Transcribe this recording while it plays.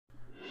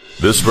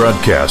This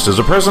broadcast is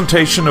a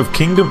presentation of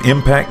Kingdom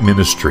Impact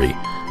Ministry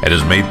and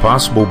is made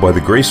possible by the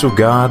grace of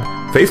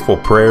God, faithful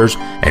prayers,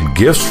 and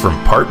gifts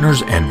from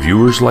partners and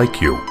viewers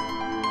like you.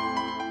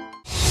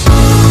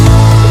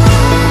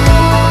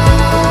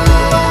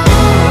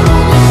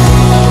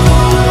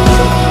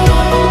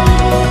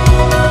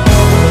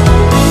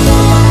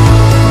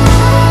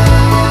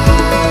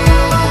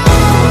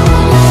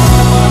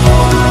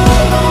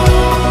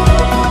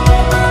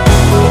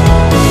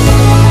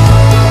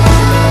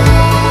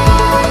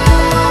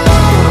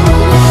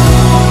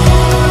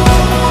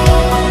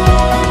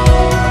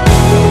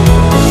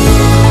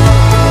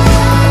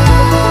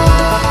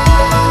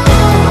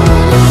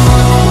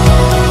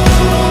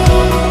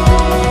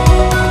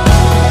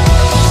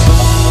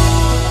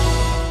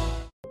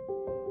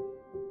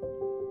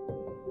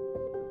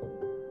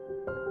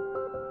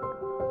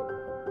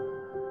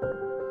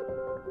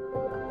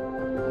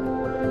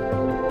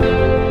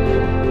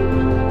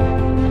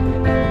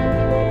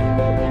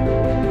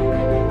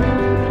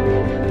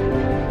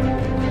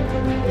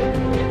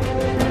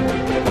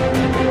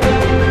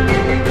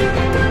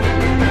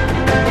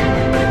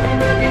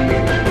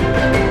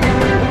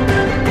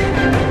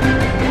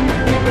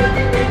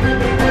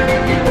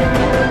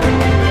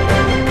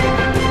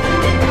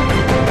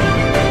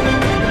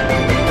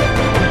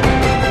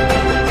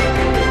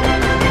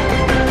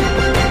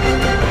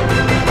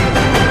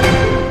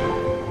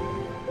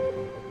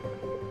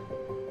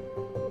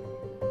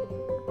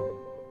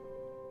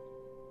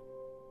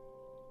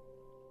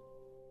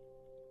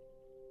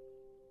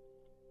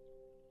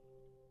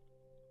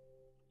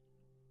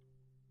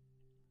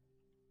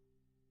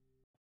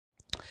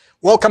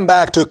 Welcome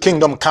back to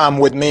Kingdom Come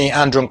with me,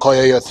 Andrew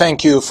Nkoyoyo.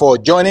 Thank you for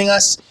joining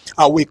us.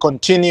 We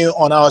continue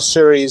on our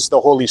series, The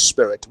Holy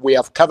Spirit. We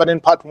have covered in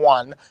part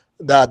one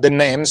the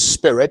name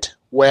Spirit,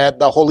 where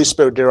the Holy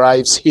Spirit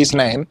derives his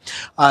name.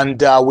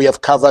 And we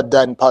have covered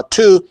in part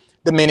two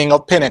the meaning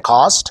of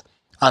Pentecost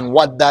and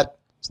what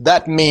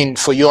that means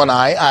for you and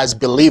I as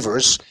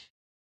believers.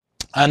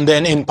 And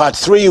then in part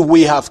three,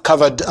 we have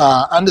covered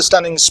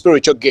understanding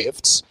spiritual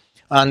gifts.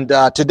 And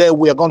today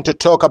we are going to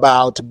talk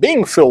about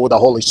being filled with the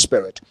Holy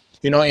Spirit.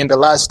 You know, in the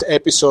last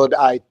episode,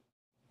 I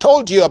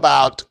told you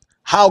about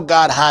how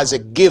God has a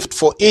gift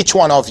for each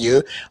one of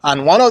you.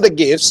 And one of the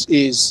gifts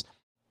is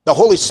the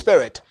Holy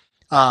Spirit.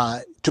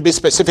 To be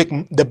specific,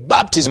 the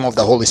baptism of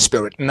the Holy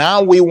Spirit.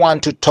 Now we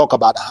want to talk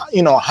about,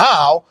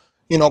 how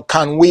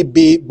can we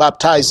be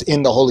baptized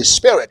in the Holy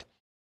Spirit?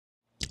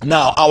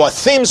 Now, our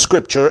theme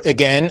scripture,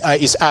 again,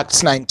 is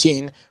Acts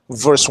 19,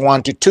 verse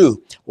 1 to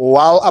 2.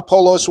 While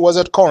Apollos was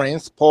at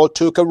Corinth, Paul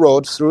took a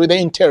road through the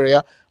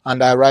interior and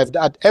arrived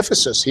at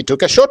Ephesus. He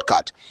took a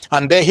shortcut.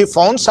 And there he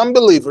found some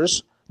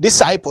believers,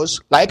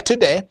 disciples, like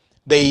today.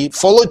 They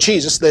followed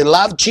Jesus. They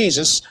loved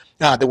Jesus.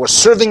 They were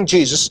serving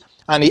Jesus.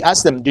 And he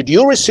asked them, did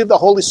you receive the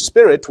Holy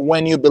Spirit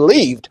when you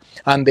believed?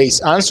 And they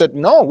answered,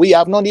 no, we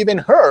have not even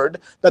heard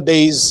that there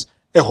is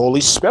a Holy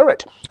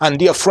Spirit. And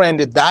dear friend,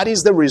 that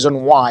is the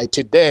reason why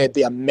today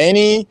there are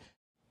many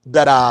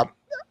that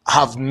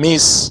have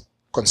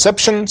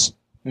misconceptions,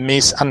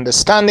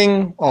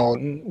 misunderstanding, or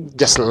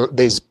just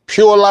there's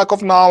pure lack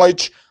of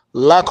knowledge,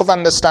 lack of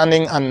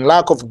understanding, and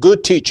lack of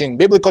good teaching,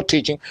 biblical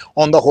teaching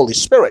on the Holy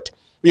Spirit.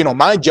 You know,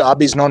 my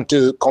job is not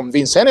to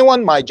convince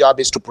anyone. My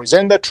job is to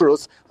present the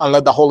truth and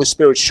let the Holy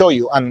Spirit show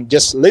you and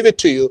just leave it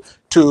to you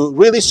to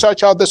really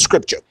search out the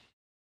scripture.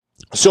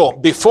 So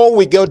before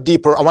we go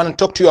deeper, I want to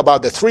talk to you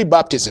about the three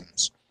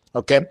baptisms.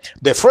 Okay.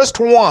 The first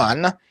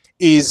one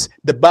is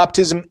the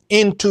baptism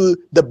into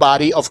the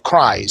body of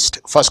Christ.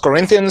 1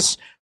 Corinthians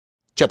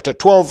chapter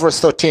 12, verse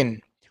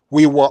 13.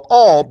 We were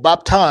all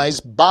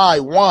baptized by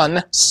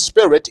one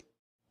Spirit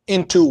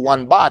into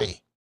one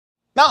body.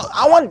 Now,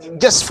 I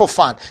want, just for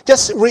fun,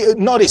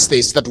 notice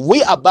this, that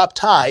we are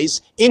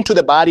baptized into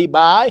the body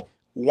by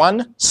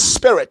one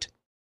Spirit.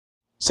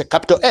 It's a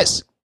capital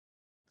S.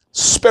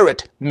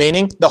 Spirit,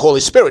 meaning the Holy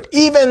Spirit.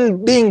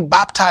 Even being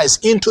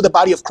baptized into the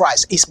body of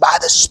Christ is by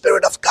the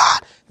Spirit of God.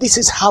 This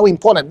is how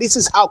important, this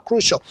is how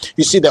crucial.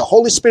 You see, the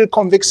Holy Spirit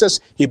convicts us,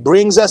 he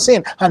brings us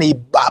in, and he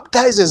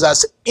baptizes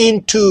us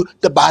into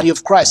the body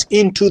of Christ,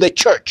 into the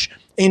church,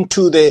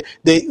 into the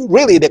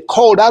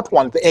called out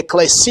one, the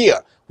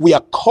ecclesia. We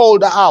are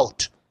called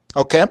out.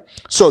 Okay?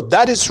 So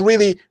that is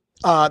really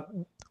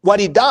what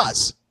he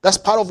does. That's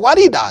part of what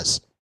he does.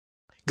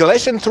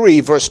 Galatians 3,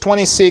 verse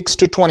 26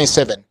 to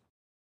 27.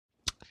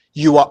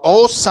 You are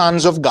all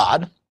sons of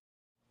God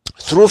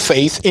through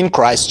faith in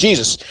Christ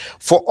Jesus.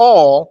 For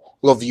all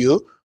of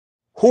you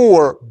who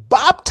were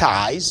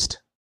baptized,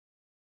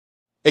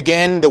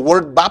 again, the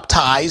word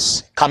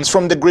baptize comes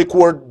from the Greek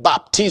word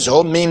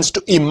baptizo, means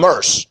to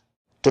immerse,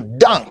 to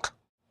dunk,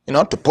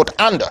 to put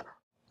under.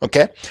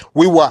 Okay?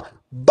 We were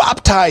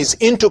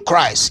baptized into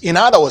Christ. In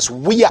other words,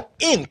 we are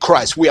in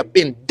Christ. We have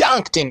been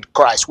dunked in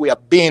Christ. We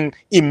have been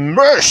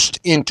immersed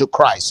into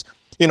Christ.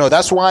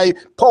 That's why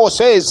Paul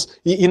says,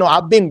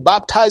 I've been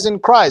baptized in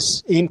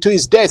Christ into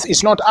his death.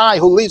 It's not I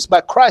who lives,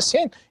 but Christ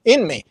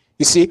in me.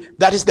 You see,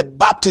 that is the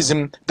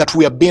baptism that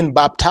we have been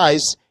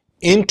baptized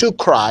into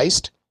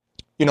Christ,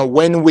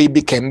 when we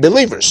became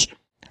believers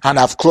and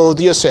have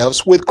clothed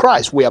yourselves with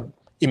Christ. We are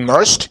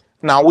immersed.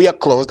 Now we are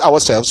clothed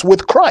ourselves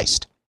with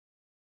Christ.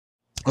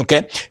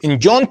 Okay, in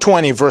John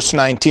 20, verse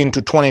 19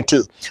 to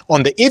 22,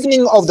 on the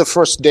evening of the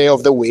first day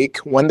of the week,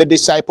 when the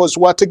disciples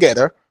were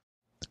together,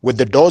 with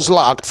the doors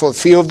locked for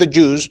fear of the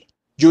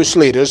Jewish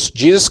leaders,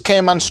 Jesus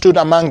came and stood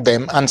among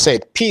them and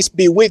said, "Peace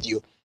be with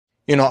you."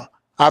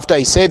 After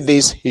he said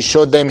this, he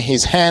showed them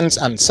his hands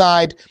and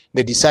side.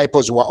 The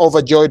disciples were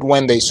overjoyed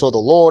when they saw the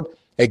Lord.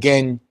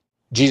 Again,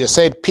 Jesus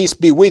said, "Peace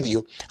be with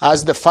you.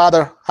 As the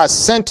Father has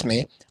sent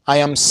me, I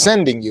am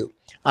sending you."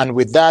 And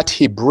with that,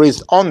 he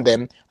breathed on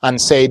them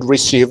and said,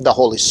 "Receive the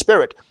Holy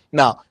Spirit."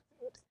 Now,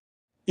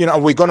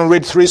 we're going to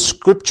read three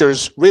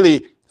scriptures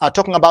really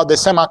talking about the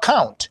same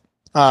account,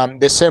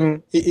 the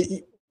same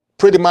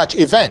pretty much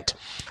event.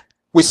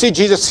 We see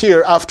Jesus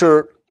here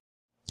after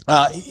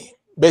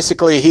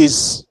basically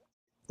his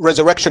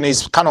resurrection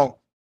is kind of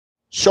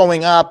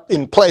showing up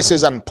in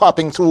places and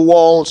popping through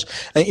walls.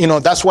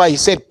 And, that's why he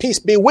said, "Peace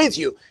be with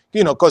you,"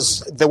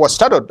 because they were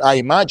startled, I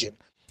imagine.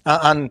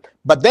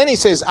 But then he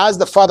says, "As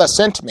the Father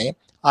sent me,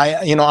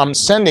 I'm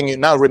sending you."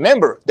 Now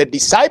remember, the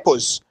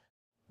disciples,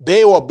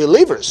 they were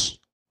believers,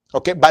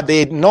 okay, but they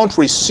had not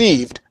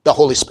received the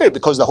Holy Spirit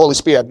because the Holy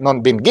Spirit had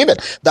not been given.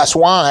 That's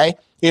why,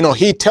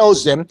 he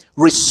tells them,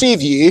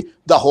 "Receive ye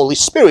the Holy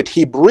Spirit."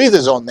 He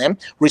breathes on them,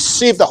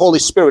 receive the Holy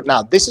Spirit.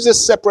 Now, this is a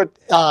separate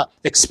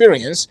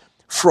experience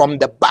from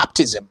the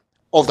baptism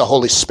of the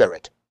Holy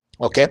Spirit.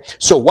 Okay,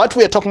 so what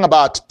we are talking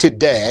about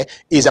today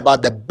is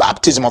about the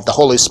baptism of the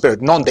Holy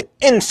Spirit, not the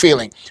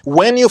infilling.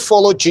 When you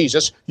follow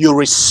Jesus, you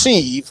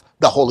receive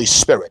the Holy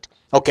Spirit.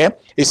 Okay,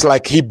 it's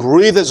like he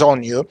breathes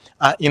on you,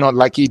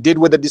 like he did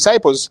with the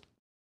disciples.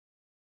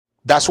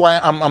 That's why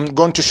I'm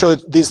going to show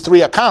these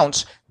three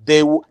accounts.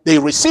 They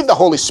receive the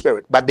Holy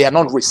Spirit, but they are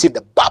not received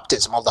the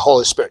baptism of the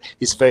Holy Spirit.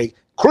 It's very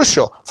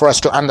crucial for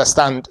us to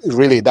understand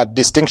really that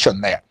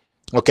distinction there.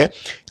 Okay,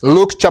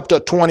 Luke chapter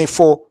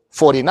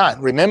 24:49.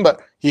 Remember,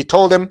 he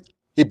told them,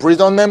 he breathed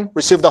on them,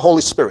 receive the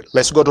Holy Spirit.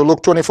 Let's go to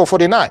Luke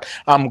 24:49.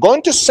 "I'm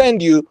going to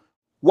send you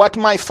what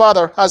my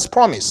Father has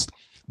promised,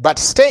 but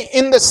stay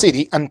in the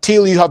city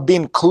until you have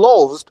been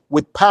clothed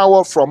with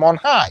power from on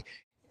high."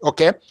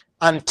 Okay,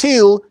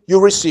 until you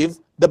receive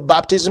the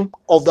baptism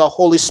of the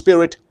Holy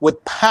Spirit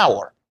with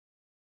power.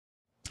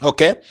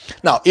 Okay,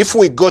 now if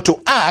we go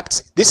to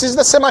Acts, this is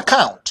the same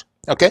account.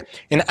 Okay,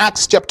 in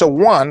Acts chapter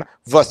 1,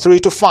 verse 3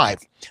 to 5.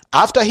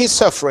 After his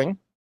suffering,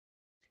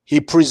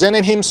 he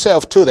presented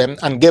himself to them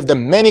and gave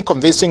them many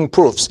convincing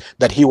proofs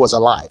that he was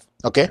alive.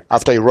 Okay,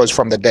 after he rose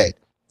from the dead.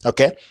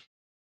 Okay,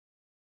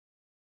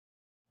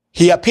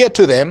 he appeared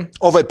to them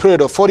over a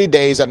period of 40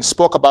 days and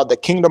spoke about the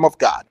kingdom of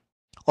God.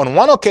 On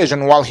one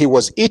occasion, while he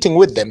was eating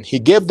with them, he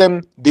gave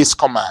them this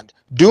command: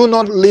 "Do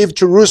not leave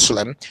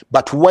Jerusalem,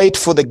 but wait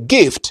for the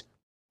gift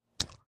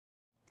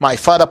my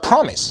Father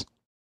promised,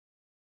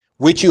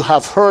 which you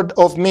have heard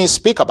of me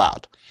speak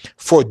about.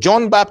 For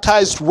John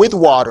baptized with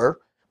water,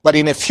 but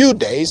in a few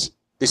days,"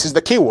 this is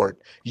the key word,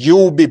 "you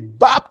will be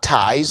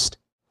baptized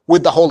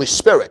with the Holy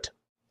Spirit."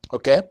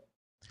 Okay?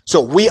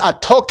 So we are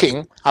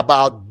talking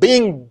about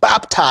being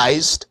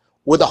baptized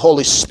with the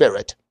Holy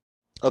Spirit.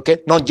 Okay?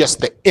 Not just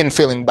the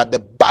infilling, but the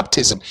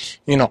baptism,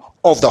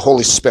 of the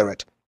Holy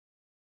Spirit.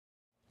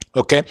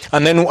 Okay?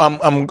 And then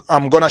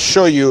I'm going to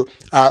show you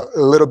a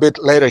little bit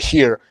later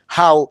here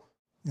how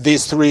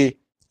these three,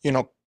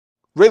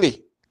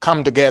 really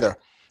come together.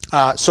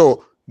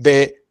 So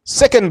the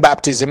second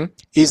baptism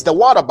is the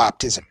water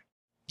baptism.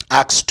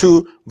 Acts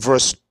 2,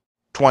 verse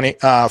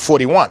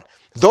 41.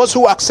 Those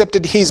who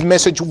accepted his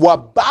message were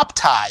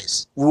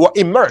baptized, were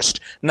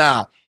immersed.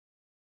 Now,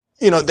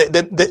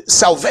 the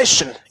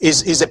salvation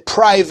is a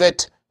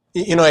private,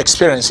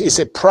 experience. It's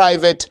a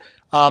private,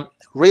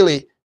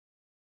 really,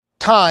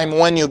 time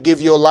when you give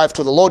your life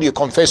to the Lord, you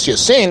confess your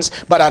sins.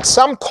 But at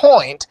some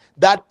point,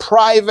 that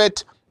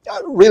private,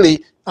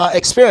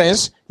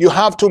 experience, you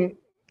have to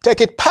take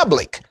it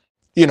public.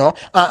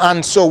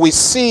 And so we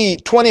see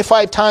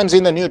 25 times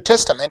in the New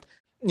Testament,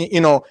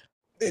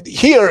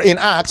 here in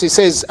Acts, it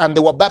says, and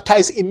they were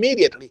baptized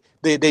immediately.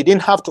 They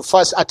didn't have to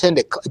first attend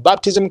a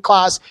baptism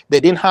class.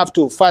 They didn't have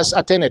to first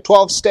attend a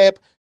 12-step.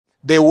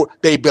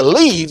 They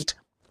believed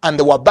and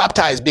they were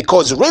baptized,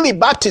 because really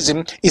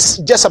baptism is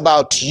just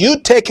about you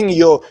taking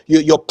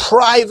your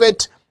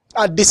private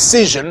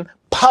decision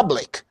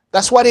public.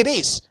 That's what it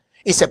is.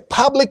 It's a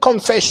public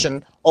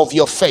confession of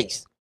your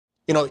faith.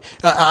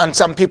 And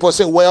some people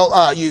say,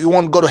 well, you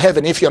won't go to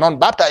heaven if you're not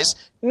baptized.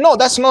 No,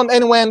 that's not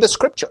anywhere in the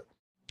scripture.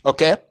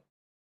 Okay?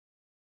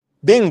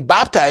 Being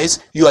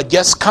baptized, you are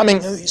just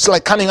coming, it's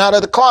like coming out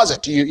of the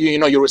closet.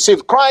 You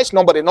receive Christ,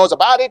 nobody knows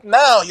about it.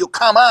 Now you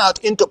come out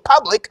into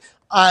public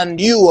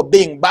and you are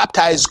being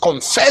baptized,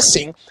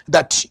 confessing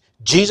that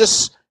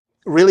Jesus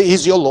really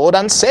is your Lord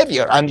and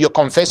Savior. And you're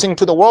confessing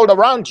to the world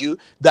around you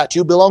that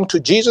you belong to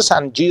Jesus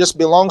and Jesus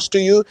belongs to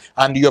you.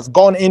 And you have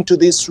gone into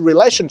this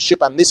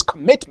relationship and this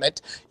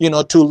commitment,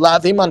 to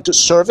love him and to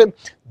serve him.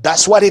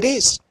 That's what it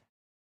is.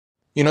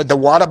 The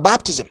water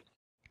baptism.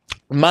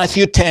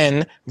 Matthew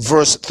 10,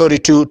 verse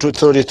 32 to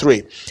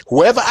 33.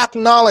 Whoever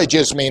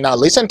acknowledges me, now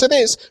listen to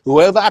this,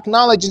 whoever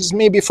acknowledges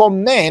me before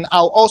men,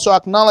 I'll also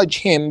acknowledge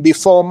him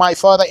before my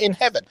Father in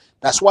heaven.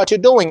 That's what you're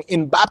doing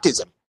in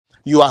baptism.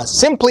 You are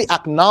simply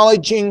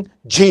acknowledging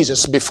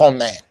Jesus before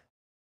men.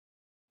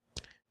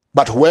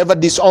 But whoever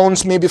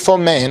disowns me before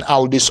men,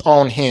 I'll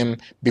disown him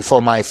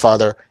before my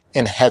Father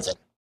in heaven.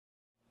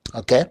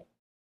 Okay?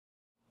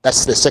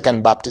 That's the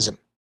second baptism.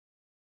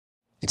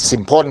 It's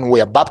important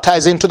we are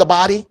baptized into the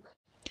body,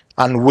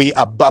 and we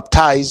are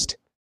baptized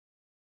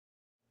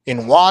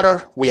in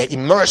water. We are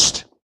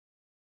immersed,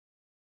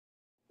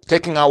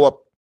 taking our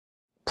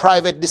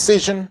private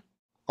decision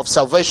of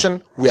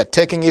salvation. We are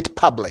taking it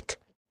public.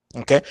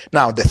 Okay?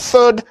 Now, the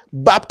third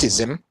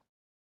baptism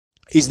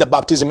is the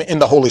baptism in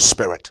the Holy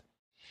Spirit.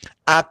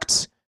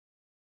 Acts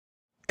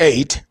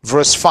 8,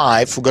 verse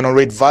 5. We're going to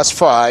read verse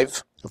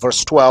 5,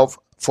 verse 12,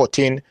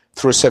 14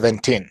 through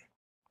 17.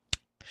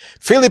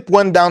 Philip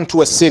went down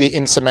to a city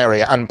in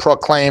Samaria and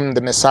proclaimed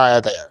the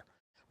Messiah there.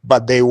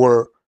 But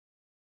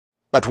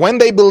when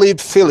they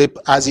believed Philip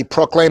as he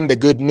proclaimed the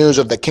good news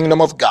of the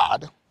kingdom of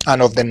God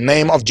and of the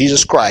name of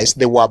Jesus Christ,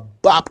 they were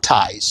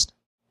baptized.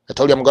 I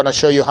told you I'm going to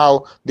show you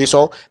how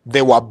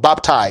they were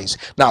baptized.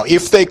 Now,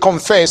 if they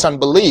confessed and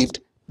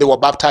believed, they were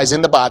baptized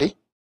in the body.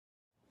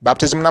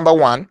 Baptism number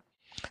 1.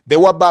 They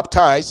were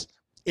baptized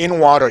in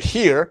water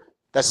here.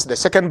 That's the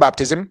second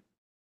baptism.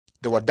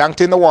 They were dunked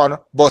in the water,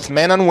 both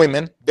men and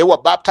women. They were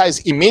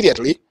baptized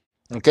immediately.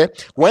 Okay.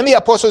 When the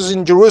apostles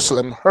in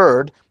Jerusalem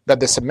heard that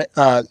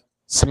the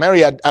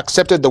Samaria had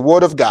accepted the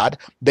word of God,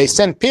 they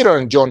sent Peter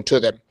and John to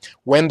them.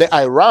 When they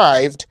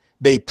arrived,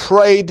 they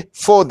prayed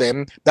for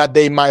them that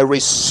they might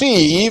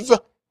receive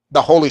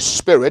the Holy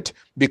Spirit,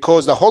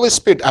 because the Holy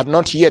Spirit had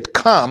not yet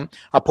come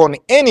upon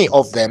any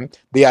of them.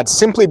 They had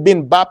simply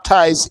been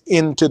baptized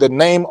into the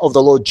name of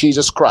the Lord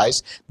Jesus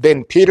Christ.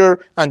 Then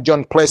Peter and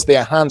John placed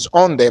their hands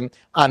on them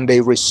and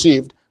they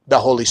received the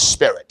Holy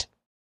Spirit.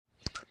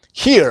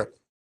 Here,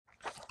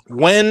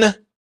 when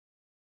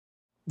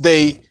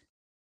the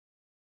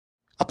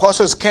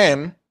apostles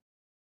came,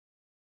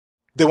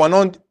 they were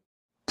not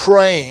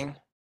praying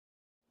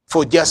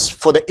for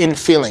the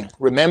infilling.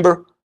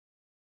 Remember,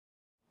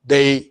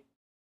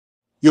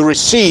 you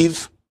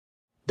receive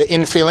the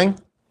infilling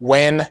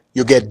when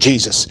you get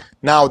Jesus.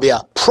 Now they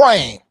are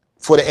praying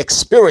for the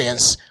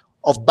experience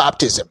of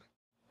baptism.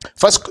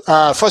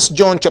 First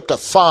John chapter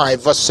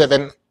 5, verse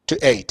 7 to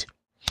 8.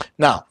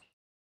 Now,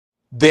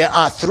 there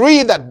are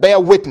three that bear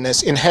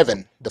witness in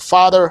heaven: the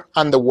Father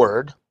and the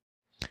Word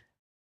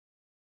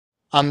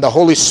and the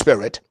Holy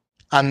Spirit,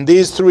 and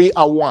these three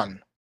are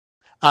one.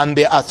 And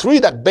there are three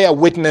that bear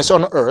witness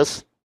on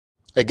earth.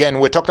 Again,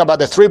 we're talking about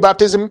the three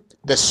baptism: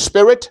 the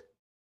Spirit,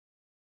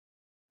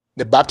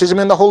 the baptism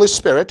in the Holy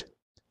Spirit,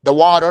 the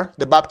water,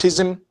 the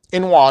baptism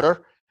in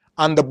water,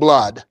 and the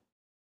blood,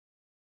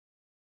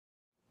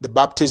 the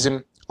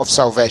baptism of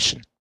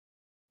salvation.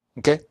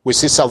 Okay? We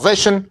see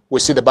salvation, we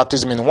see the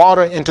baptism in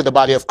water into the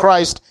body of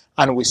Christ,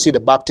 and we see the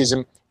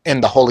baptism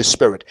in the Holy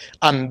Spirit.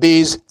 And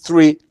these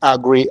three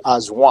agree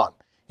as one.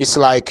 It's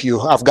like you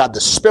have got the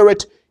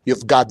Spirit,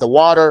 you've got the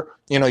water,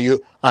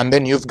 and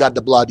then you've got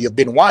the blood. You've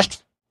been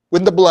washed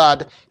with the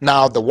blood.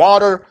 Now the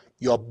water,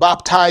 you're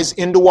baptized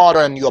in the water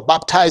and you're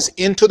baptized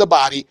into the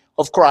body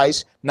of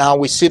Christ. Now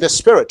we see the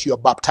Spirit. You're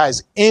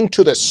baptized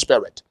into the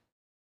Spirit.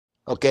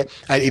 Okay?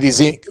 And it is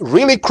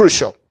really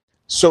crucial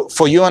so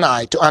for you and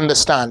I to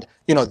understand,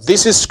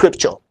 this is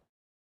scripture.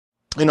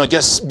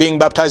 Just being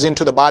baptized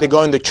into the body,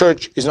 going to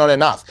church is not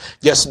enough.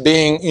 Just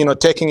being,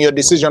 taking your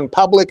decision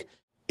public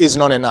is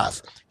not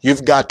enough.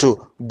 You've got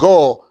to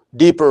go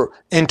deeper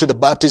into the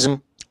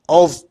baptism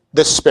of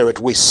the Spirit.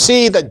 We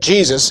see that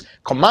Jesus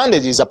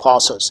commanded his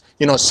apostles.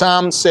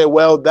 Some say,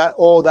 well, that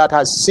all that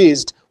has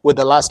ceased with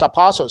the last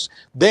apostles.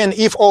 Then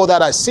if all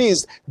that has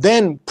ceased,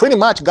 then pretty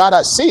much God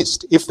has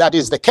ceased, if that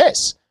is the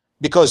case.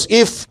 Because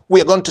if we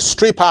are going to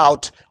strip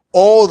out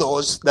all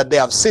those that they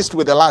have ceased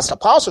with the last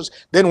apostles,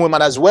 then we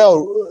might as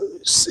well,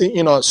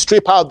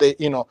 strip out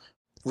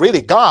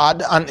really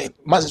God, and it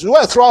must as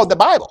well throw out the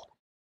Bible.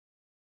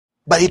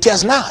 But it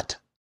has not.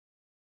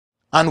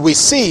 And we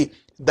see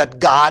that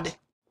God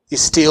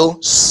is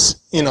still,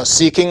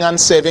 seeking and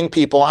saving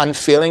people and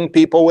filling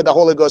people with the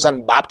Holy Ghost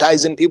and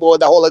baptizing people with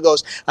the Holy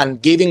Ghost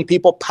and giving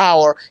people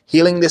power,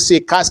 healing the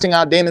sick, casting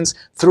out demons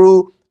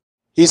through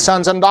his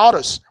sons and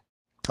daughters.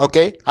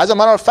 Okay? As a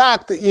matter of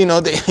fact, the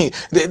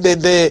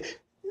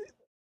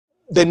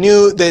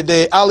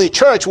early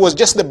church was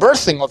just the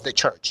birthing of the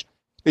church.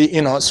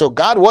 So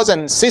God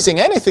wasn't ceasing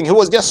anything. He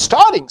was just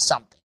starting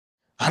something.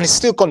 And it's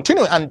still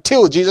continuing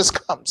until Jesus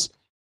comes.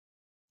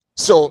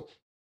 So,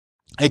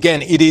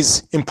 again, it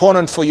is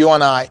important for you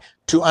and I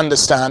to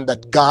understand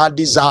that God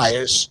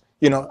desires,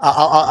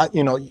 I'll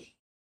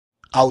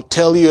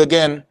tell you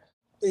again,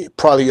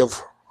 probably you've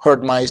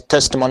heard my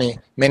testimony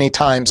many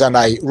times, and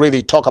I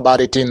really talk about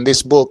it in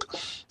this book,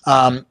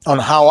 on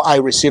how I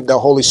received the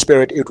Holy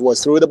Spirit. It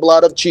was through the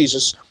blood of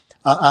Jesus,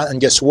 and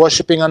just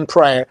worshiping and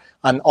prayer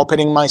and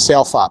opening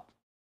myself up.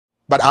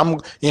 But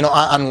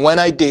and when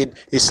I did,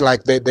 it's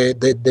like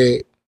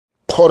the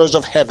portals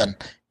of heaven,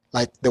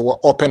 like they were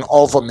open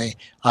over me,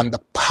 and the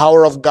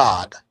power of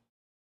God.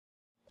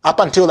 Up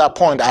until that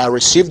point, I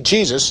received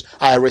Jesus,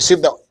 I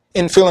received the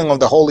infilling of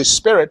the Holy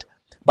Spirit,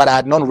 but I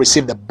had not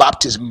received the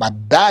baptism. But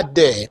that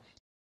day,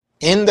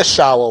 in the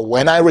shower,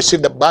 when I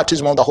received the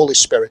baptism of the Holy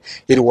Spirit,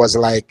 it was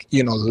like,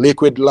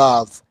 liquid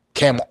love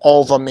came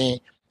over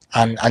me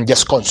and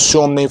just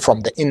consumed me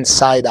from the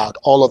inside out.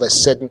 All of a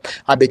sudden,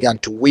 I began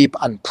to weep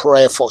and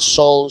pray for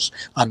souls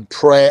and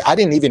pray. I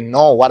didn't even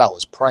know what I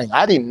was praying.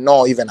 I didn't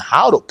know even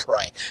how to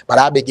pray, but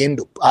I began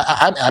to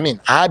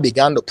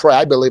pray.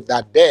 I believe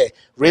that day,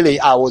 really,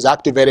 I was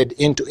activated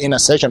into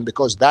intercession,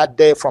 because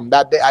from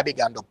that day, I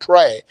began to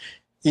pray.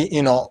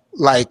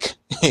 Like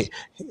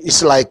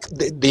it's like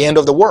the end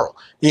of the world.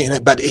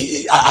 But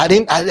I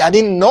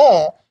didn't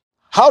know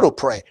how to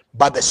pray,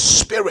 but the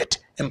Spirit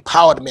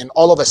empowered me, and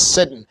all of a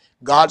sudden,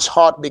 God's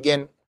heart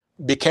became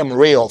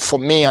real for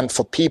me and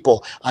for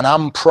people, and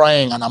I'm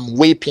praying and I'm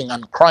weeping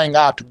and crying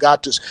out to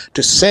God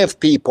to save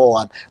people,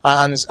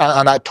 and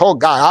I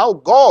told God, I'll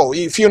go.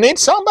 If you need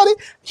somebody,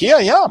 here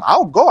I am.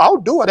 I'll go. I'll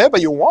do whatever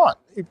you want.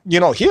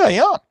 Here I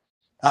am.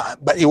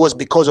 But it was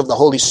because of the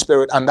Holy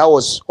Spirit, and that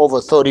was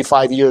over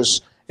 35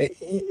 years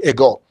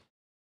ago.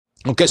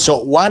 Okay,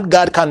 so what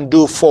God can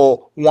do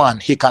for one,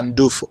 He can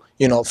do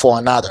for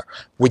another.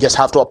 We just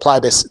have to apply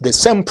the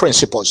same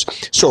principles.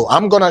 So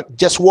I'm gonna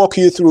just walk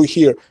you through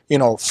here,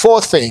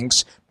 4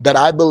 things that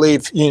I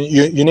believe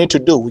you need to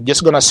do. We're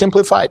just gonna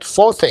simplify it.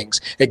 4 things.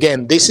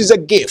 Again, this is a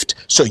gift,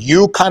 so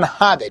you can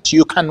have it.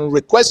 You can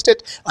request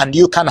it, and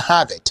you can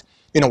have it.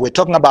 We're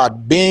talking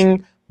about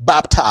being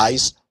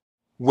baptized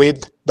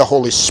with the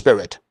Holy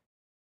Spirit.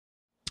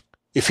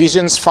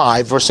 Ephesians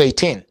 5 verse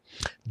 18.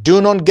 Do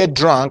not get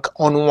drunk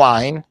on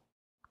wine,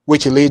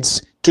 which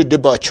leads to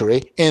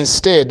debauchery.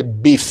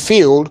 Instead, be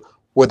filled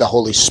with the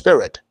Holy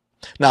Spirit.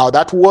 Now,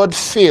 that word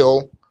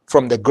fill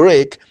from the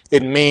Greek,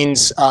 it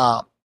means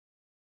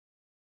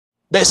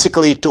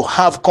basically to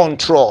have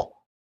control,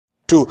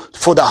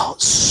 for the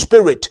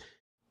Spirit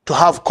to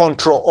have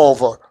control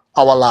over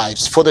our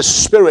lives, for the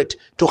Spirit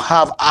to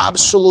have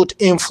absolute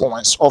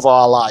influence over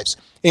our lives.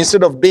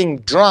 Instead of being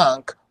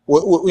drunk,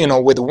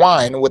 with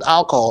wine, with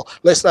alcohol,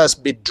 let us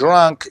be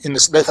drunk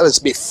let us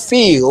be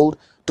filled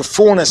to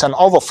fullness and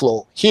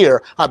overflow.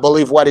 Here, I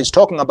believe what he's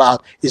talking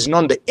about is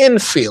not the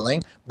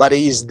infilling, but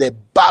it is the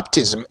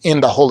baptism in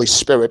the Holy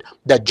Spirit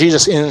that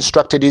Jesus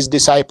instructed his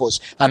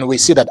disciples. And we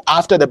see that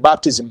after the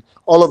baptism,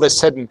 all of a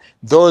sudden,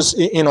 those,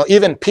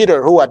 even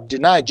Peter, who had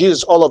denied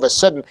Jesus, all of a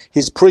sudden,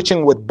 he's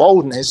preaching with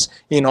boldness,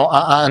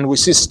 and we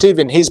see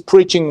Stephen, his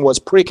preaching was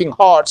pricking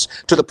hearts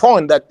to the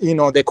point that,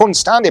 they couldn't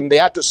stand him. They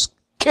had to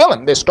kill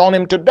him. They stoned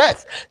him to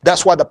death.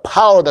 That's what the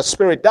power of the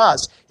Spirit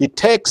does. It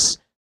takes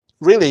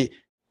really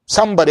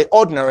somebody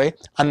ordinary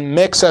and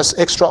makes us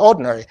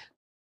extraordinary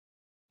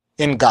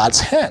in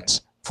God's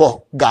hands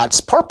for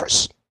God's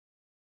purpose.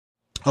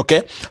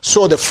 Okay?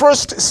 So the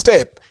first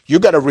step, you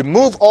got to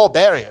remove all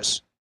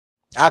barriers.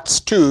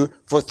 Acts 2,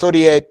 verse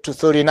 38 to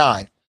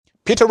 39.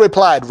 Peter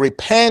replied,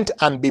 repent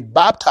and be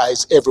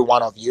baptized, every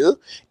one of you,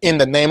 in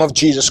the name of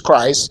Jesus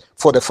Christ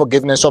for the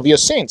forgiveness of your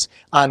sins,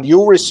 and you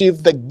will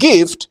receive the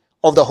gift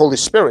of the Holy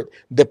Spirit.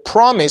 The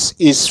promise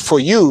is for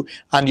you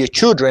and your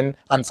children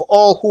and for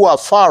all who are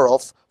far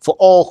off, for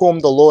all whom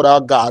the Lord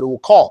our God will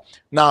call.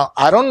 Now,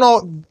 I don't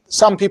know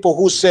some people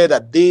who say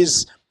that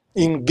these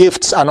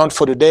gifts are not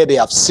for today, they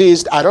have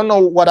ceased. I don't know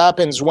what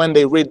happens when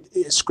they read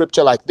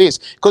scripture like this,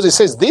 because it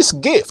says this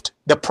gift,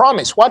 the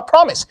promise, what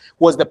promise?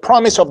 Was the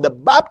promise of the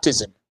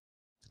baptism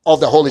of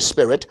the Holy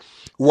Spirit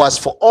was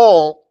for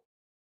all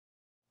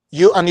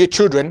you and your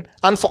children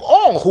and for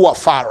all who are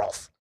far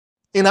off.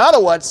 In other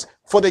words,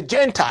 for the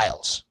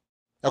Gentiles.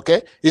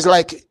 Okay? It's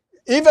like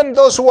even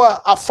those who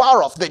are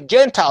far off, the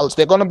Gentiles,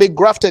 they're going to be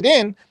grafted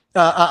in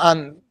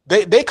and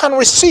they can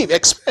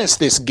experience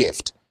this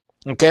gift.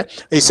 Okay?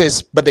 He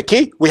says, but the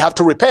key, we have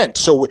to repent.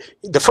 So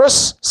the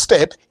first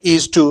step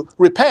is to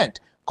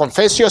repent.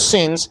 Confess your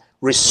sins,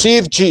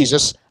 receive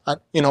Jesus, and,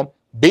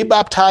 be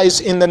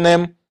baptized in the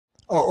name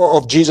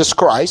of Jesus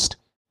Christ.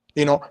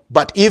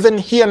 But even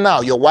here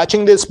now, you're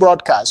watching this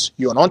broadcast,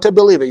 you're not a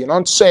believer, you're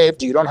not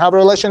saved, you don't have a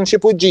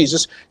relationship with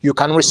Jesus, you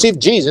can receive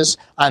Jesus,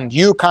 and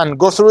you can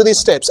go through these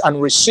steps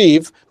and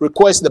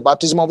request the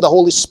baptism of the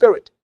Holy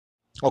Spirit.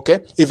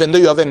 Okay? Even though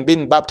you haven't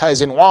been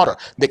baptized in water.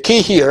 The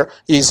key here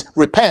is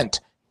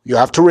repent. You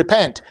have to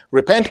repent.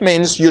 Repent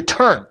means you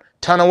turn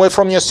away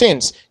from your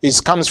sins.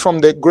 It comes from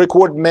the Greek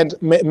word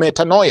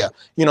metanoia,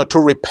 to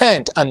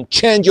repent and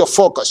change your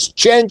focus,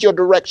 change your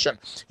direction,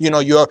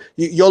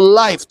 your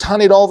life,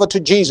 turn it over to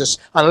Jesus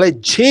and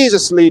let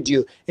Jesus lead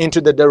you into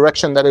the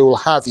direction that he will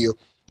have you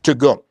to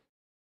go.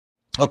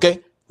 Okay?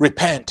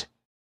 Repent.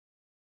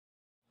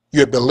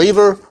 You're a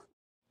believer.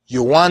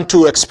 You want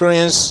to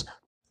experience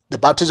the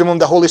baptism of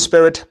the Holy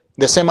Spirit.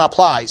 The same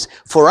applies.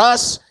 For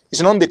us,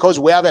 it's not because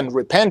we haven't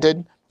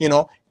repented,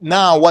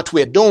 Now what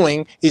we're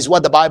doing is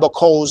what the Bible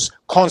calls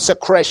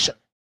consecration.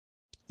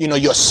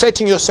 you're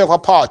setting yourself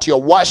apart. You're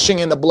washing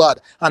in the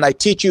blood. And I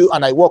teach you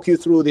and I walk you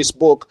through this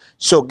book.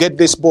 So get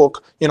this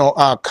book,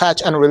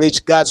 Catch and Release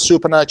God's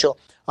Supernatural.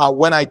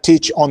 When I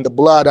teach on the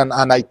blood and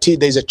I teach,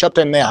 there's a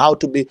chapter in there, how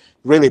to be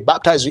really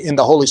baptized in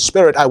the Holy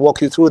Spirit. I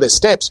walk you through the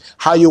steps,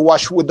 how you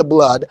wash with the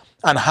blood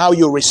and how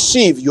you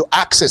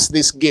access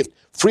this gift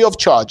free of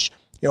charge.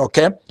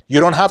 Okay? You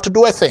don't have to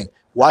do a thing.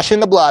 Wash in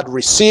the blood,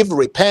 receive,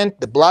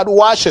 repent, the blood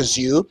washes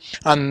you,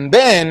 and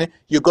then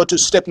you go to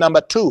step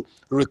number 2,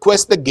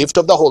 request the gift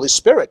of the Holy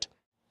Spirit.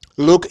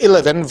 Luke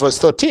 11, verse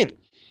 13.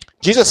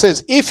 Jesus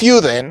says, if you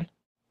then,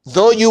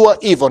 though you are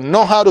evil,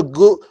 know how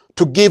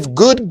to give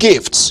good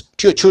gifts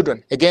to your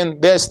children. Again,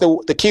 there's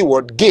the key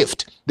word,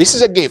 gift. This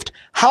is a gift.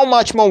 How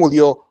much more will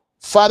your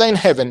Father in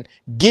heaven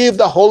give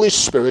the Holy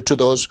Spirit to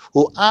those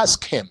who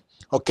ask him?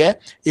 Okay?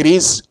 It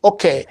is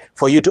okay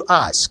for you to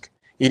ask.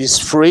 It is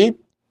free.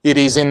 It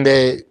is in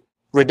the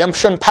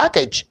redemption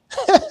package,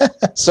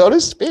 so to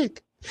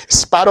speak.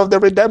 It's part of the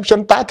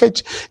redemption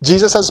package.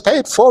 Jesus has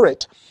paid for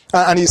it.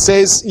 And he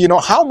says,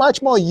 how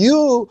much more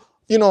you,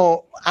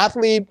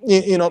 athlete,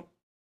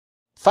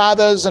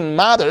 fathers and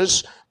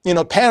mothers,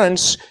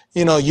 parents,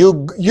 you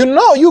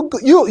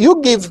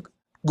give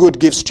good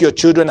gifts to your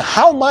children.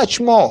 How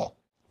much more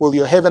will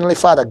your Heavenly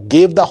Father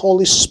give the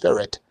Holy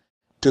Spirit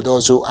to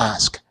those who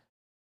ask?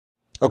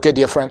 Okay,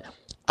 dear friend,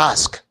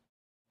 ask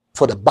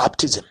for the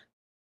baptism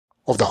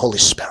of the Holy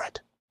Spirit.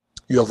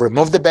 You have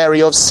removed the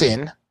barrier of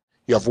sin.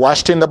 You have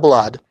washed in the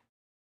blood.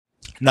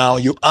 Now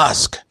you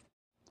ask,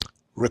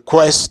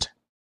 request,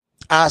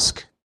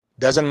 ask.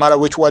 Doesn't matter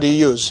which word you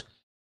use.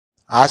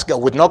 Ask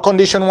with no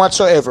condition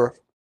whatsoever.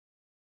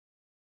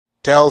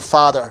 Tell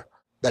Father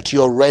that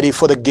you're ready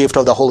for the gift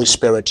of the Holy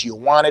Spirit. You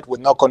want it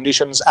with no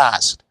conditions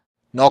asked.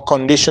 No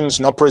conditions,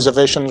 no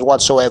preservations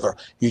whatsoever.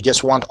 You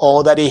just want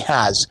all that he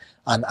has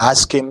and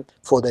ask him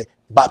for the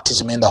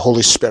baptism in the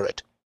Holy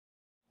Spirit.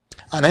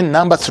 And then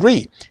number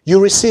 3, you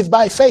receive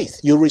by faith.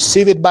 You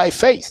receive it by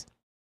faith.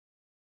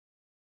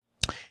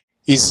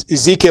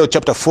 Ezekiel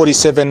chapter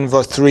 47,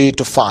 verse 3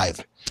 to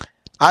 5.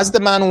 As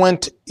the man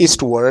went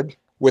eastward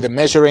with a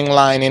measuring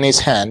line in his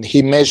hand,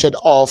 he measured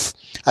off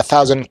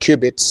 1,000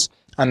 cubits,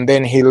 and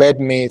then he led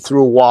me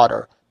through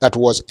water that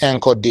was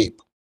ankle deep.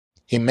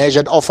 He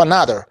measured off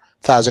another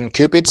 1,000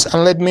 cubits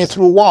and led me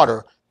through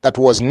water that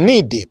was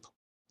knee deep.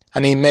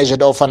 And he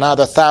measured off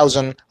another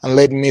 1,000 and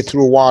led me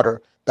through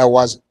water that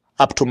was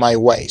up to my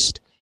waist.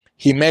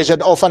 He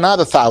measured off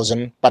another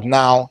 1,000, but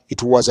now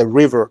it was a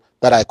river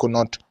that I could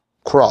not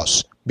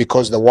cross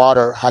because the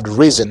water had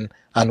risen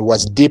and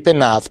was deep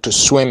enough to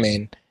swim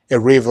in, a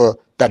river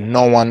that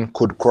no one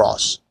could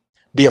cross.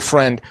 Dear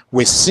friend,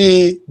 we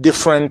see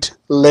different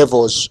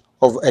levels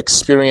of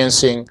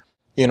experiencing,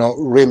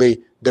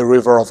 really the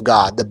river of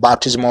God, the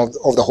baptism of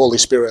the Holy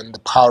Spirit and the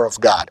power of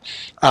God.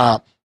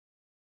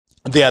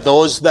 There are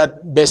those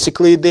that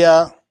basically they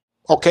are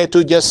okay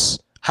to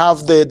just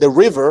have the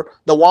river,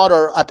 the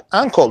water at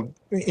ankle,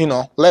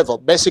 level.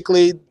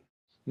 Basically,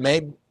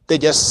 maybe they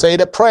just say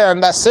the prayer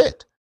and that's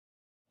it.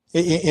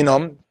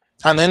 And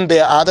then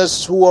there are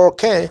others who are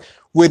okay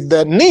with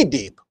the knee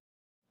deep.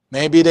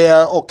 Maybe they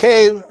are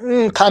okay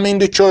coming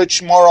to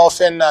church more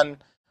often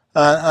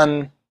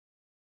and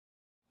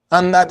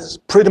that's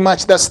pretty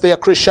much that's their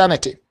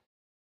Christianity.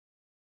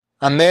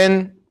 And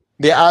then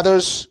there are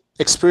others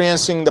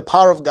experiencing the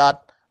power of God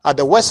at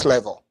the waist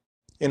level.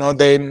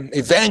 They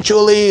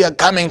eventually are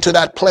coming to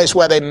that place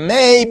where they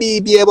maybe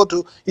be able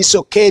to, it's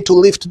okay to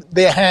lift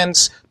their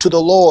hands to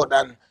the Lord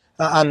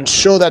and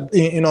show that,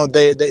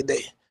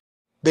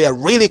 they are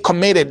really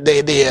committed,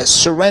 they are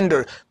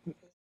surrendered.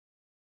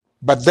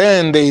 But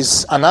then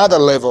there's another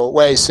level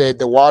where he said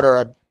the water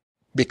had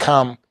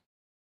become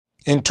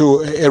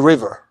into a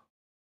river.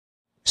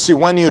 See,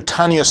 when you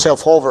turn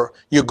yourself over,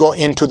 you go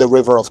into the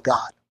river of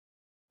God.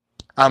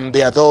 And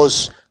there are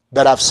those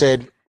that have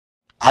said,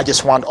 I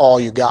just want all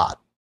you got.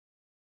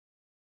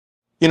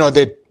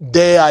 The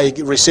day I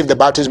received the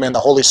baptism in the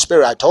Holy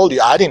Spirit, I told you,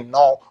 I didn't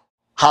know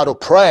how to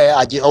pray.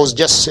 I was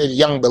just a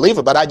young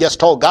believer, but I just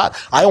told God,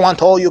 I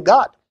want all you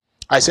got.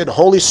 I said,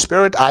 Holy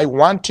Spirit, I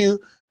want you.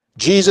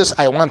 Jesus,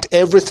 I want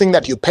everything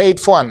that you paid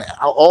for and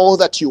all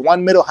that you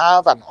want me to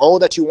have and all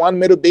that you want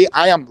me to be.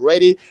 I am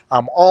ready.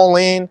 I'm all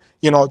in.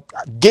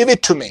 Give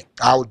it to me.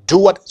 I'll do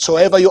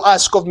whatsoever you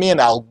ask of me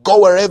and I'll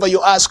go wherever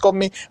you ask of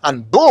me.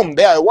 And boom,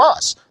 there I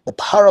was. The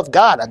power of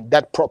God, and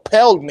that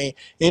propelled me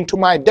into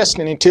my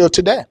destiny till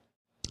today.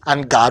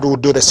 And God will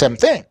do the same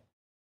thing.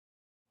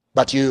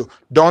 But you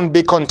don't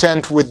be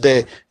content with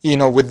the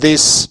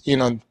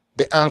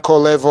ankle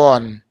level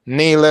and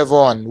knee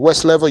level and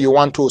waist level. You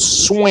want to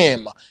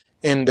swim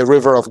in the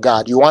river of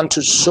God. You want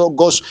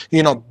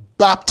to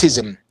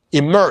baptism,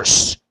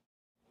 immerse.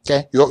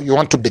 Okay, you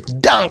want to be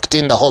dunked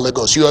in the Holy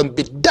Ghost. You want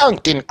to be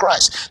dunked in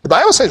Christ. The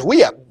Bible says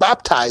we are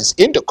baptized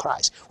into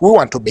Christ. We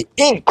want to be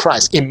in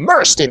Christ,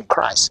 immersed in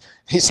Christ.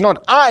 It's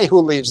not I who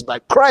lives,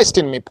 but Christ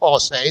in me, Paul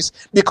says,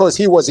 because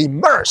he was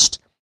immersed.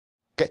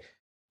 Okay,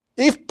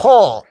 if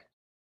Paul,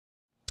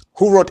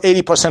 who wrote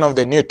 80% of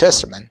the New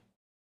Testament,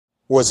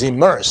 was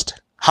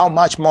immersed, how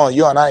much more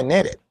you and I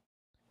need it?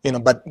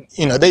 But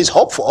there's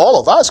hope for all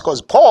of us,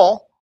 because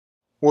Paul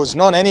was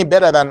not any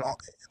better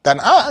than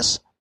us.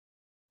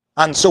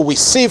 And so we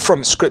see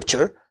from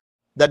Scripture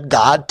that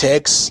God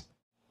takes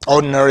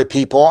ordinary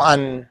people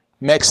and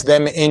makes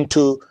them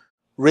into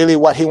really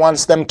what he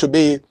wants them to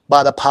be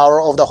by the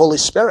power of the Holy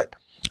Spirit.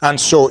 And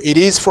so it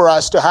is for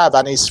us to have,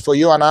 and it's for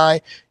you and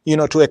I,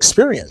 to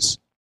experience.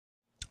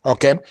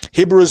 Okay?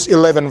 Hebrews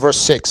 11 verse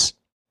 6.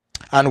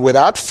 And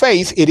without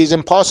faith, it is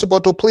impossible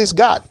to please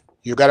God.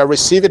 You got to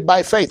receive it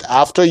by faith.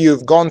 After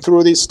you've gone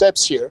through these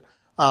steps here,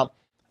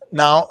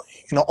 now,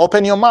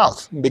 open your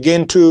mouth,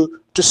 begin to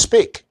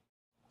speak.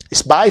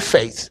 It's by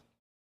faith.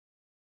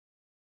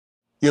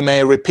 You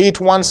may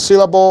repeat one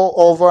syllable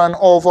over and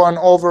over and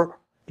over.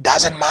 It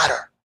doesn't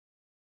matter.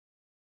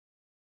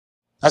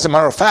 As a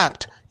matter of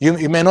fact,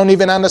 you may not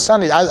even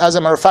understand it. As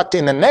a matter of fact,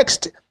 in the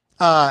next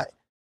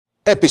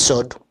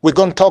episode, we're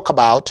going to talk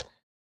about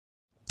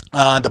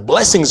the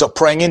blessings of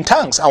praying in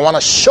tongues. I want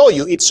to show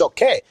you it's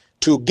okay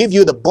to give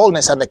you the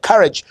boldness and the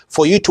courage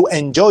for you to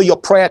enjoy your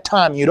prayer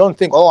time. You don't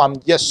think, I'm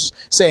just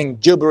saying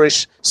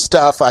gibberish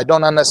stuff. I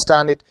don't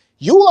understand it.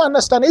 You will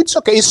understand it. It's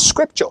okay. It's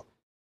scripture.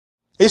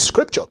 It's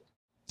scripture.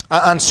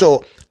 And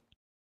so,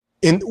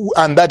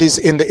 and that is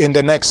in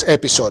the next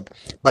episode.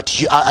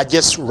 But I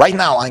just right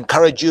now I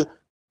encourage you.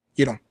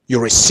 You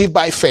receive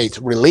by faith.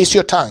 Release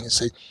your tongue.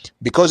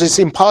 Because it's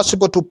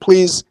impossible to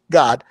please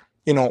God.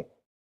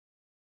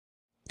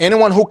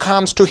 Anyone who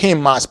comes to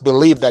him must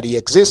believe that he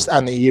exists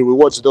and he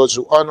rewards those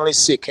who only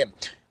seek him.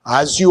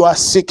 As you are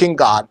seeking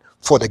God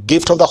for the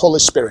gift of the Holy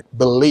Spirit,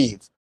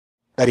 believe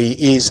that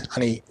he is,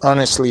 and he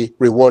honestly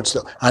rewards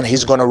them, and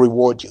he's going to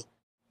reward you.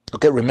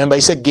 Okay, remember,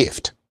 it's a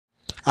gift.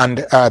 And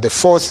the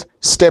fourth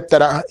step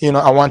that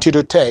I want you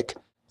to take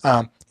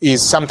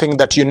is something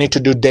that you need to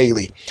do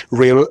daily.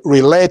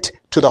 Relate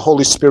to the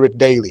Holy Spirit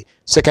daily.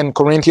 2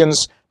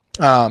 Corinthians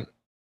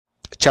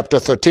chapter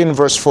 13,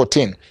 verse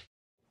 14.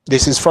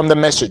 This is from the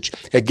Message.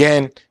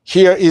 Again,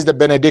 here is the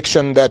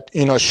benediction that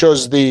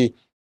shows the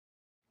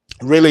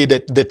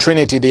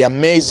Trinity, the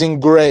amazing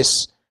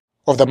grace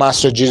of the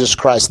Master Jesus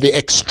Christ, the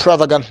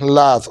extravagant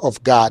love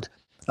of God,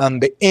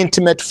 and the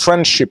intimate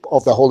friendship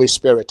of the Holy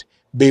Spirit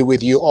be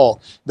with you all.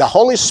 The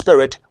Holy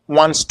Spirit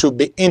wants to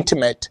be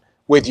intimate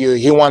with you.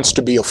 He wants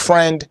to be your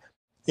friend.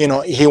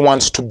 He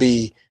wants to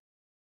be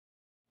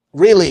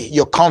really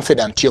your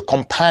confidant, your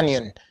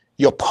companion,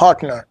 your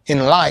partner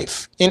in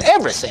life, in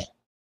everything.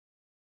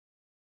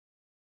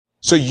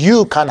 So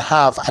you can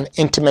have an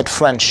intimate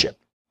friendship.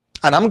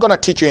 And I'm going to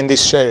teach you in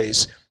this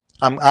series,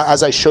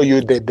 as I show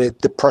you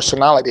the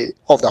personality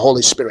of the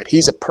Holy Spirit.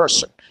 He's a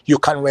person. You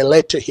can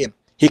relate to him.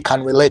 He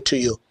can relate to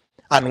you.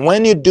 And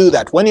when you do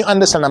that, when you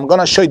understand, I'm going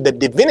to show you the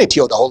divinity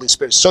of the Holy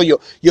Spirit. So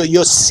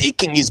your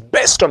seeking is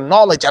based on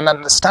knowledge and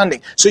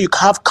understanding. So you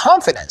have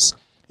confidence,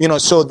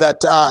 so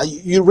that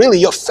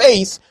your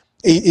faith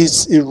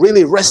is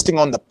really resting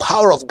on the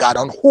power of God,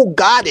 on who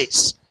God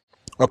is.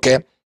 Okay?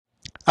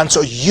 And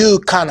so you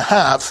can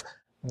have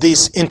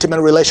this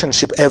intimate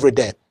relationship every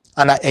day.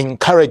 And I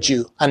encourage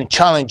you and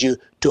challenge you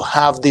to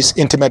have this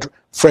intimate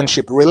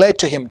friendship. Relate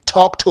to him,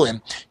 talk to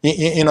him,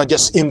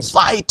 just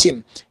invite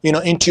him,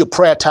 into your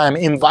prayer time.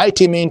 Invite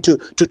him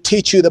to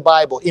teach you the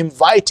Bible.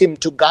 Invite him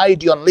to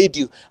guide you and lead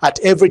you at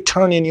every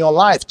turn in your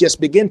life. Just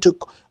begin to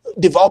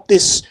develop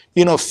this,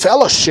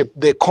 fellowship,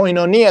 the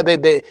koinonia,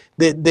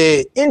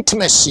 the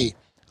intimacy.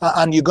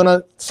 And you're going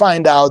to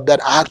find out that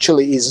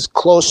actually is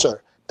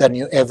closer than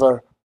you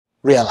ever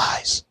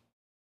realize.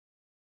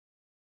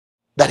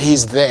 That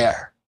he's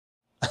there.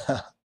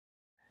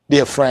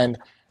 Dear friend,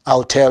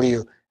 I'll tell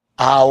you,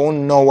 I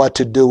won't know what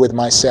to do with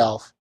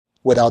myself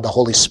without the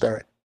Holy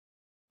Spirit.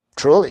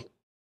 Truly.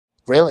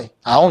 Really.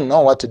 I don't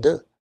know what to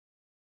do.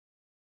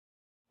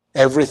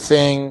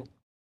 Everything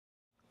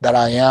that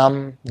I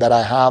am, that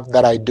I have,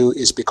 that I do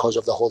is because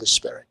of the Holy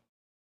Spirit.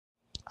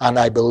 And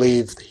I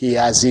believe he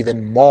has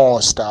even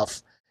more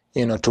stuff,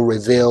 to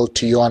reveal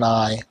to you and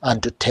I,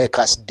 and to take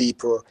us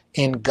deeper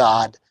in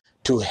God,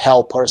 to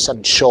help us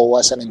and show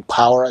us and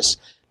empower us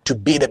to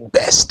be the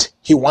best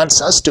he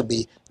wants us to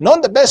be.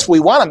 Not the best we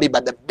want to be,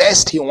 but the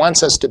best he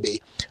wants us to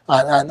be.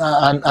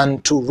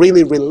 And to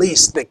really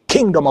release the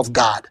kingdom of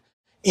God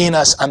in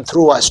us and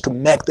through us to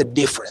make the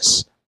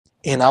difference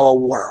in our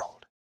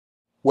world,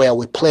 where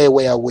we play,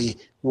 where we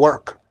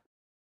work,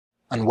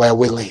 and where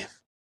we live.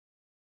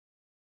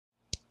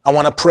 I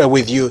want to pray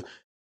with you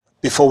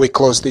before we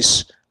close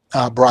this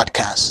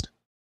broadcast.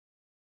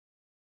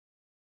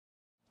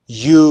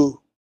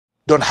 You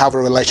don't have a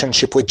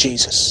relationship with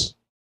Jesus.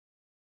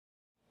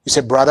 You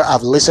say, brother,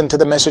 I've listened to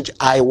the message.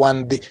 I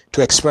want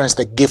to experience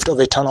the gift of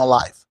eternal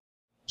life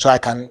so I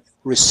can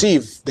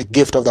receive the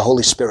gift of the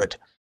Holy Spirit.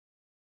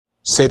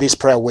 Say this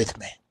prayer with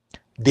me.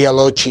 Dear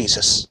Lord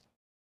Jesus,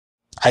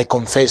 I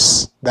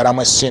confess that I'm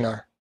a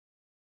sinner.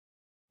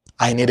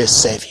 I need a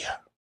Savior.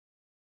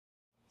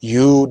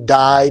 You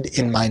died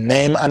in my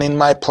name and in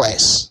my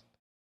place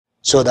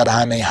so that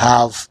I may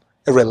have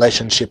a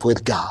relationship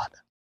with God.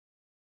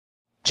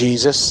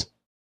 Jesus,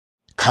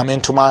 come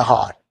into my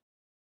heart.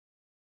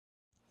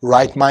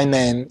 Write my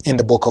name in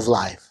the book of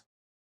life.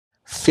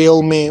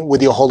 Fill me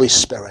with your Holy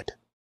Spirit.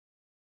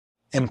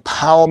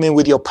 Empower me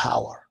with your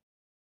power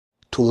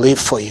to live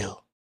for you,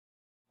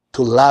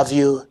 to love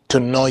you, to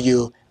know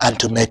you, and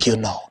to make you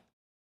known.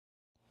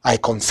 I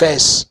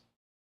confess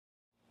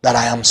that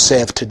I am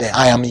saved today.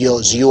 I am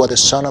yours. You are the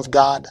Son of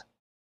God.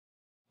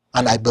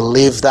 And I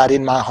believe that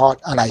in my heart,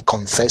 and I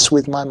confess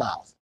with my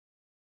mouth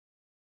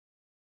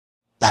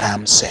that I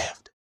am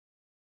saved.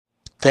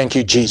 Thank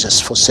you, Jesus,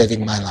 for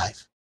saving my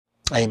life.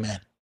 Amen.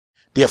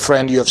 Dear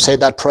friend, you have said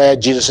that prayer.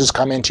 Jesus has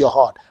come into your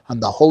heart,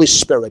 and the Holy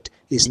Spirit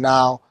is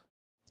now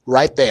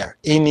right there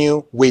in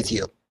you, with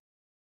you.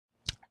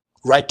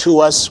 Write to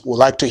us. We'd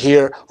like to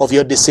hear of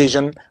your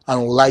decision,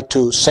 and we'd like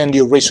to send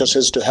you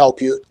resources to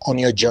help you on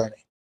your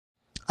journey.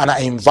 And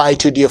I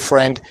invite you, dear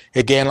friend,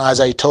 again, as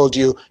I told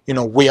you,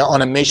 we are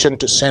on a mission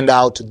to send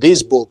out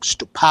these books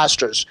to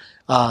pastors.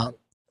 My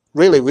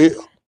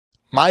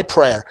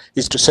prayer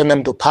is to send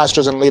them to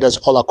pastors and leaders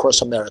all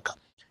across America.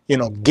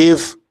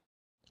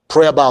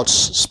 Pray about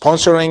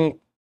sponsoring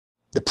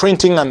the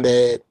printing and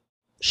the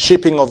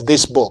shipping of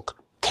this book,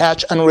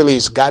 Catch and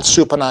Release God's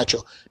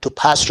Supernatural, to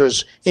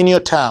pastors in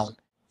your town,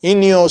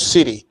 in your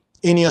city,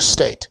 in your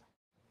state.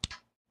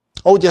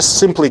 Or just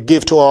simply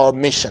give to our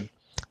mission,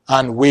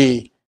 and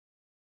we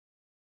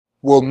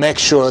will make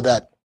sure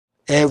that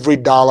every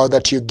dollar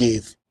that you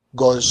give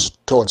goes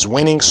towards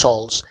winning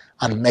souls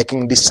and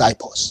making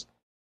disciples.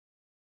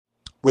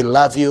 We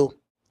love you,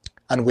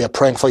 and we are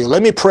praying for you.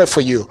 Let me pray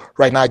for you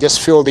right now. I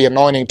just feel the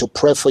anointing to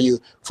pray for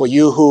you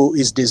who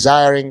is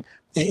desiring,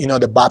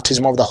 the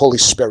baptism of the Holy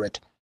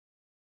Spirit.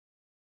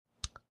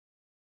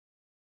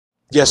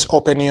 Just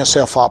open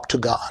yourself up to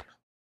God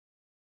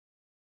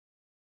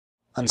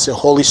and say,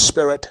 Holy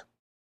Spirit,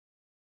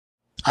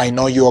 I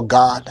know you're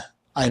God.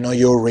 I know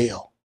you're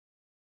real.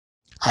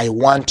 I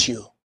want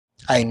you.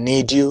 I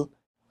need you.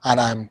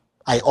 And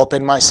I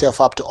open myself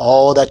up to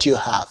all that you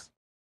have.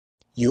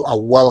 You are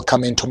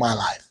welcome into my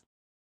life.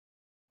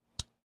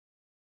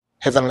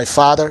 Heavenly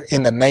Father,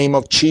 in the name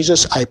of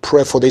Jesus, I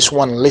pray for this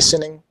one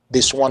listening,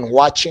 this one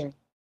watching,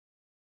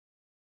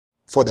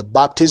 for the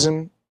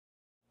baptism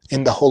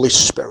in the Holy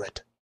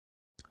Spirit.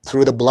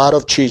 Through the blood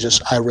of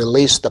Jesus, I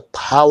release the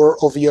power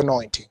of the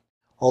anointing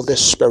of the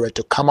Spirit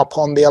to come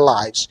upon their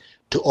lives,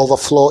 to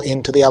overflow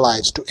into their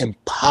lives, to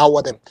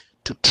empower them,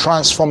 to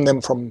transform them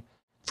from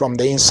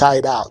the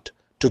inside out,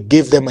 to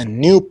give them a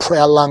new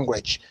prayer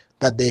language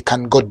that they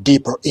can go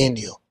deeper in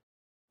you.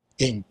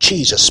 In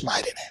Jesus'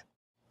 mighty name.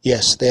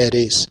 Yes, there it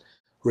is.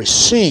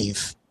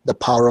 Receive the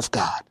power of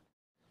God.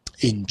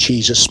 In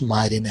Jesus'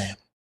 mighty name.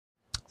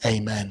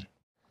 Amen.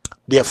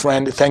 Dear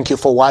friend, thank you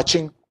for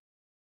watching,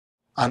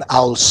 and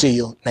I'll see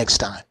you next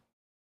time.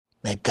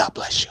 May God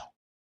bless you.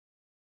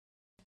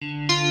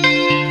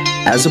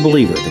 As a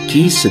believer, the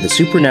keys to the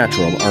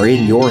supernatural are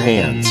in your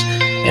hands,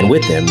 and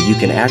with them you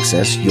can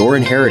access your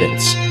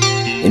inheritance.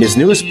 In his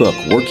newest book,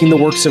 Working the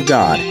Works of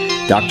God,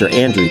 Dr.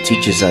 Andrew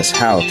teaches us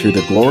how, through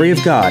the glory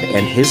of God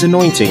and his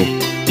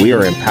anointing, we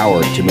are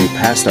empowered to move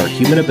past our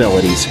human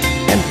abilities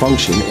and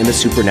function in the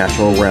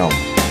supernatural realm,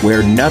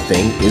 where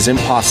nothing is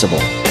impossible.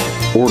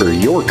 Order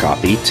your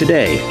copy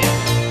today.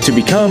 To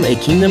become a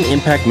Kingdom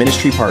Impact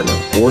Ministry partner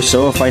or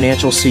sow a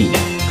financial seed,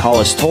 call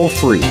us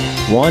toll-free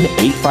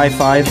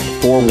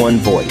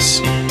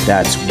 1-855-41-VOICE.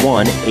 That's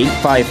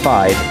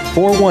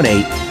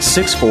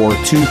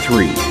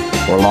 1-855-418-6423.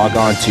 Or log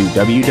on to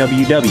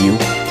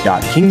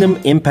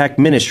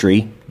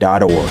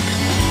www.kingdomimpactministry.org.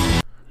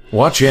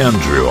 Watch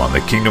Andrew on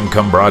the Kingdom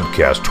Come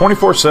broadcast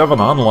 24/7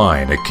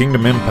 online at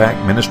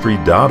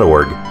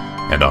kingdomimpactministry.org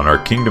and on our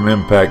Kingdom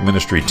Impact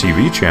Ministry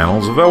TV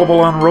channels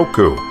available on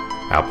Roku,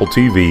 Apple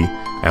TV,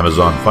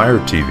 Amazon Fire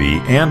TV,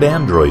 and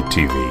Android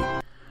TV.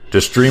 To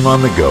stream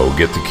on the go,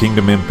 get the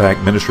Kingdom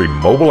Impact Ministry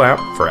mobile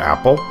app for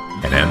Apple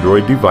and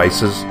Android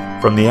devices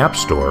from the App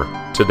Store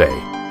today.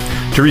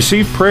 To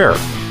receive prayer,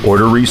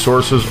 order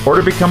resources, or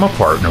to become a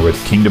partner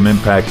with Kingdom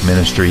Impact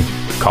Ministry,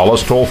 call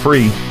us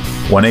toll-free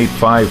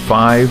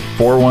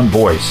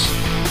 1-855-41-VOICE.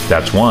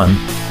 That's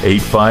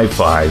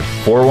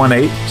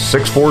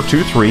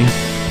 1-855-418-6423,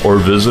 or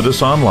visit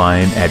us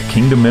online at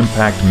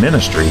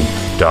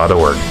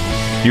kingdomimpactministry.org.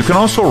 You can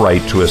also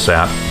write to us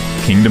at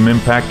Kingdom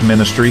Impact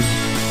Ministry,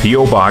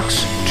 P.O.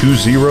 Box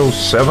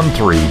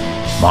 2073,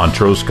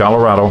 Montrose,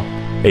 Colorado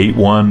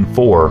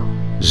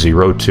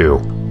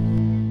 81402.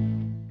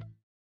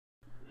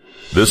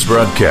 This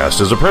broadcast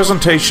is a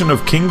presentation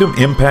of Kingdom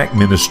Impact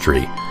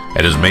Ministry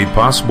and is made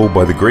possible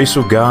by the grace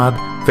of God,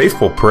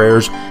 faithful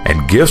prayers,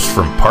 and gifts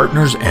from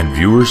partners and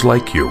viewers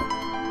like you.